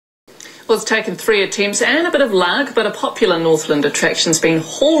Well, it's taken 3 attempts and a bit of luck, but a popular Northland attraction's been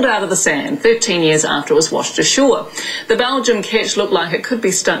hauled out of the sand 13 years after it was washed ashore. The Belgium ketch looked like it could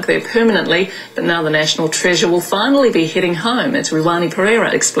be stuck there permanently, but now the national treasure will finally be heading home, as Ruwani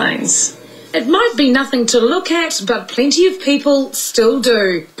Pereira explains. It might be nothing to look at, but plenty of people still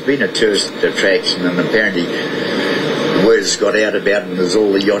do. It's been a tourist attraction, and apparently words got out about it, and there's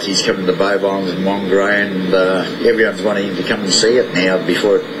all the yachties coming to Bow Island and Mongrey, and everyone's wanting to come and see it now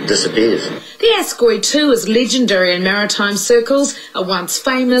before it disappears. The Askoy II is legendary in maritime circles, a once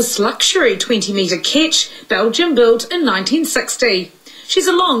famous luxury 20-metre ketch, Belgium built in 1960. She's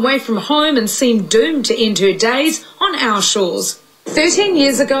a long way from home and seemed doomed to end her days on our shores. 13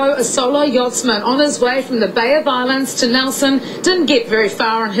 years ago, a solo yachtsman on his way from the Bay of Islands to Nelson didn't get very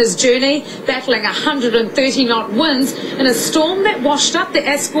far on his journey, battling 130-knot winds in a storm that washed up the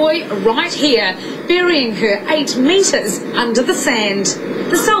Askoy right here, burying her 8 metres under the sand.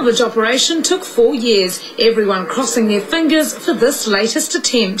 The salvage operation took 4 years, everyone crossing their fingers for this latest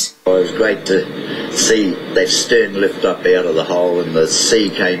attempt. It was great to see that stern lift up out of the hole, and the sea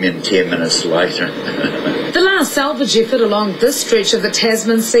came in 10 minutes later. The last salvage effort along this stretch of the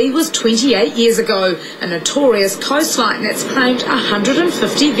Tasman Sea was 28 years ago, a notorious coastline that's claimed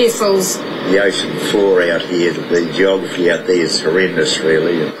 150 vessels. The ocean floor out here, the geography out there is horrendous,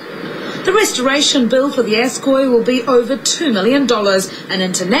 really. The restoration bill for the Askoy will be over $2 million, an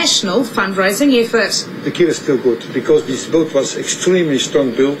international fundraising effort. The keel is still good because this boat was extremely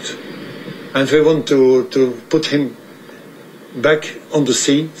strong built, and we want to put him back on the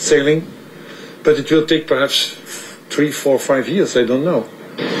sea, sailing, but it will take perhaps 3, 4, 5 years, I don't know.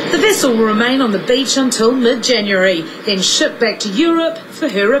 The vessel will remain on the beach until mid-January, then shipped back to Europe for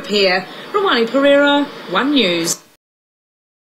her repair. Ruwani Pereira, One News.